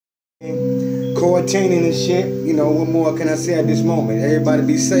Quarantining and shit, you know, what more can I say at this moment? Everybody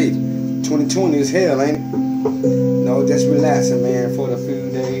be safe. 2020 is hell, ain't it? No, just relaxing, man, for the few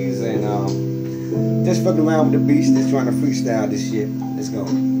days and just fucking around with the beach, just trying to freestyle this shit. Let's go.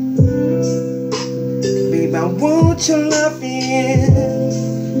 Babe, I want your loving.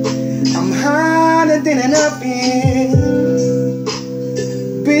 I'm harder than nothing.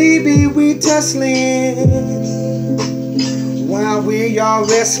 Baby, we tussling while we are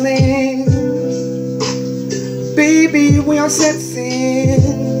wrestling. Baby, we are sexing.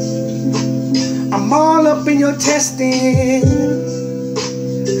 I'm all up in your testing.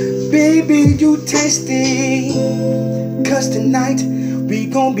 Baby, you tasty. 'Cause tonight we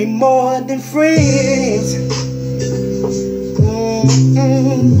gon' be more than friends.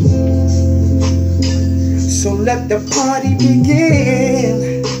 So let the party begin.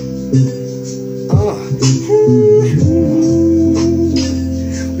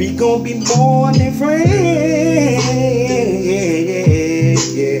 We gon' be more than friends,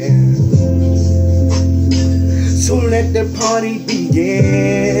 yeah. So let the party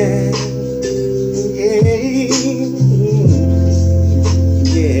begin,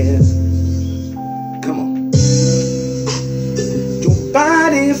 yeah. Come on. Your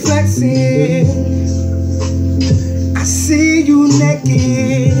body flexing, I see you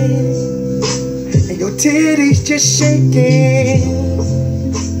naked, and your titties just shaking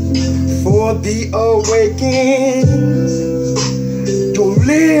for the awakening. Your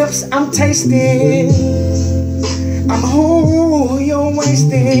lips I'm tasting, I'm whole, you're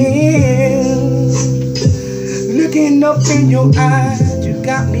wasting. Looking up in your eyes, you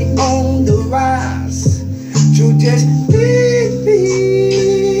got me on the rise. You just leave me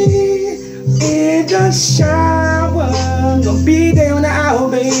in the shower. Gonna be there in the hour,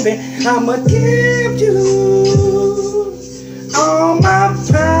 baby. I'ma give you all my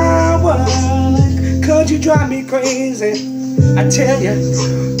power. 'Cause you drive me crazy. I tell you,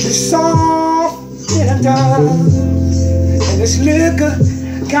 you're soft in a dove, and this liquor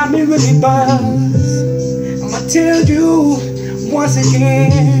got me really buzzed. I'ma tell you once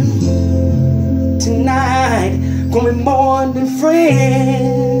again, tonight gonna be more than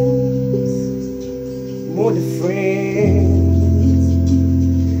friends, more than friends.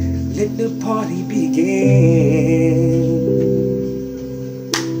 Let the party begin.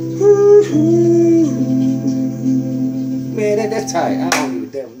 Man, that's tight. I don't give a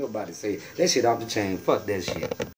damn what nobody say. That shit off the chain. Fuck that shit.